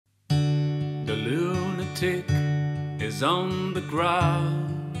lunatic is on the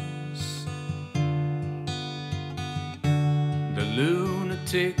grass. The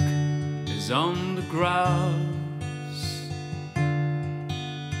lunatic is on the grass,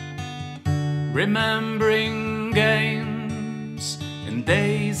 remembering games and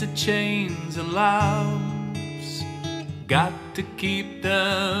days of chains and laughs. Got to keep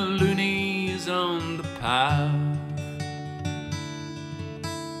the loonies on the path.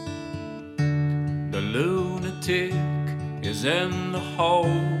 The lunatic is in the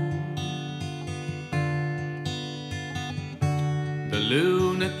hole. The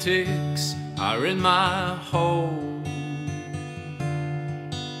lunatics are in my hole.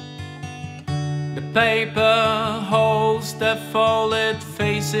 The paper holds their folded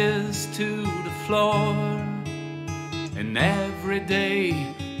faces to the floor, and every day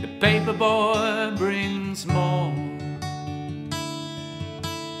the paper boy brings more.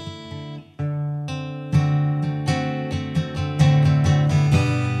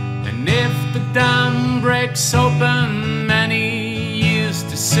 And if the dam breaks open many years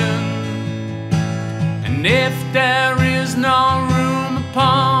too soon, and if there is no room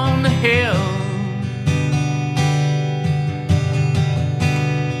upon the hill,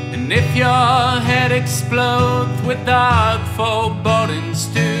 and if your head explodes with dark forebodings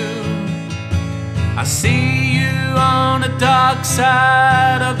too, I see you on the dark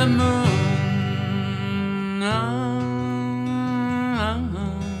side of the moon.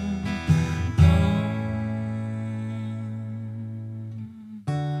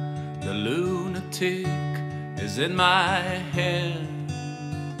 The lunatic is in my head.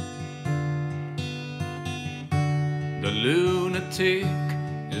 The lunatic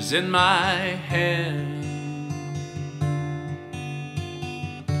is in my head.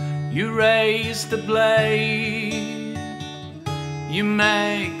 You raise the blade, you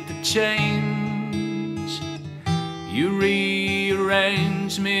make the change, you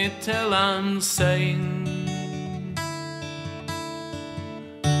rearrange me till I'm sane.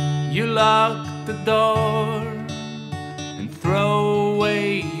 You lock the door and throw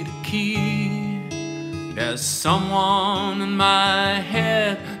away the key. There's someone in my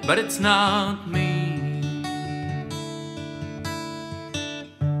head, but it's not me.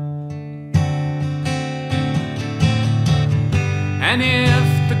 And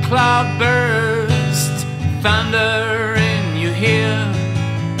if the cloud bursts, thunder in your ear,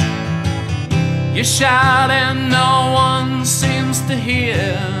 you shout and no one seems to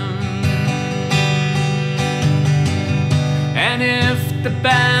hear. And if the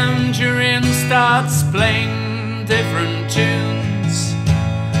band you're in starts playing different tunes,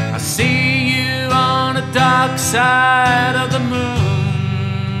 I see you on the dark side of the moon.